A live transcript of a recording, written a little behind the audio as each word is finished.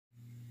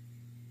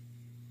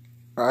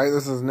Alright,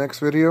 this is the next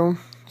video,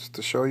 just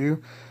to show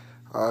you.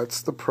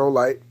 It's the Pro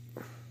Light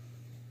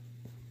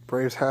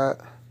Braves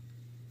hat,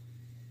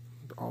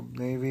 all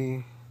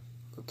navy,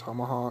 the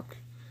tomahawk,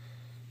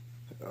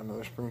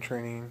 another spring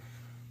training,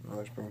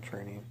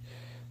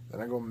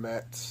 then I go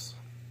Mets.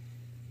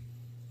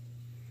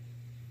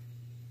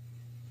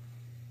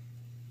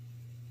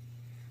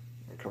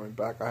 And coming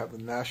back, I have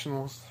the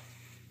Nationals,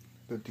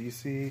 the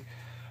DC,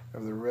 I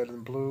have the red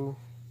and blue,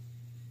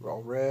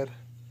 all red.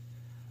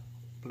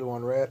 Blue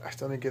on red. I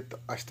still need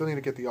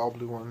to get the all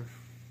blue one.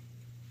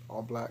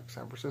 All black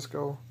San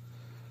Francisco.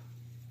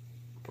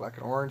 Black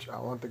and orange. I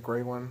want the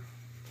gray one.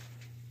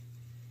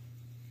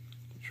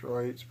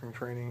 Detroit spring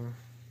training.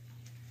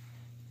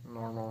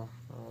 Normal.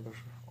 There's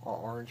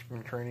all orange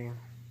spring training.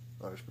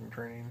 Another spring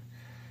training.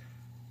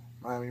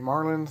 Miami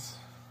Marlins.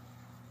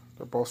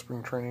 They're both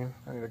spring training.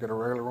 I need to get a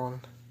regular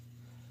one.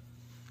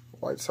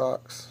 White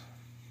Sox.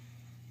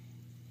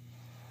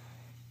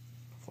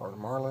 Florida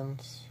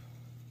Marlins.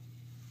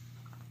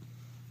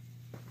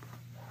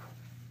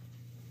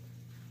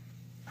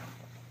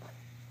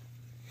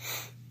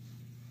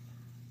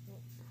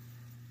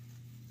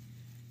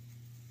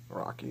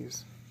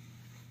 Rockies.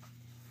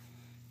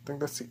 I think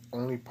that's the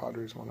only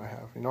Padres one I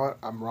have. You know what?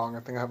 I'm wrong.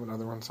 I think I have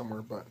another one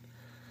somewhere, but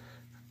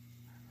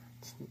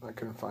I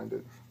couldn't find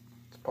it.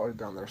 It's probably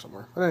down there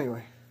somewhere. But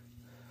anyway,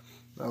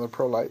 another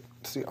Pro Light.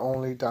 It's the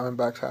only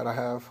Diamondbacks hat I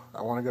have.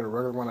 I want to get a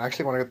regular one. I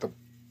actually want to get the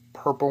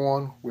purple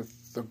one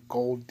with the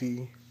gold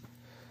D.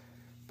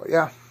 But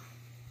yeah,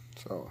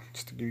 so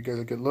just to give you guys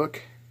a good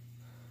look.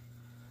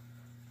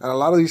 And a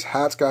lot of these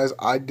hats, guys,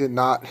 I did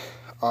not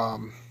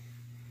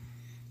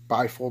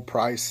buy full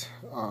price.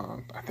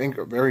 I think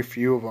very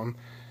few of them.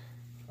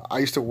 I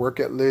used to work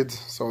at Lids,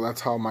 so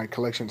that's how my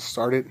collection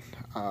started.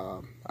 I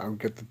would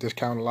get the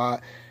discount a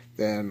lot.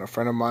 Then a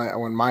friend of mine,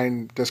 when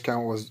my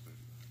discount was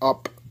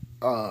up,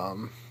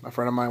 a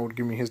friend of mine would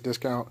give me his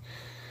discount,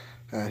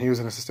 and he was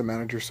an assistant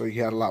manager, so he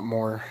had a lot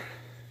more,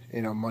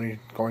 money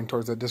going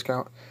towards that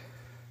discount.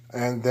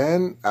 And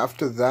then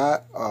after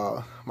that,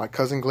 my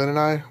cousin Glenn and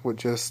I would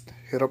just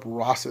hit up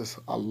Ross's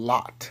a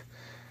lot,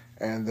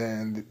 and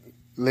then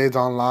Lids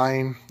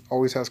Online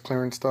always has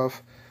clearance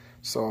stuff.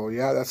 So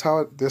yeah, that's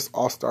how this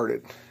all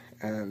started,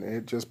 and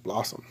it just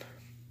blossomed.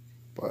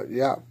 But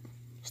yeah,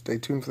 stay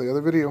tuned for the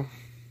other video.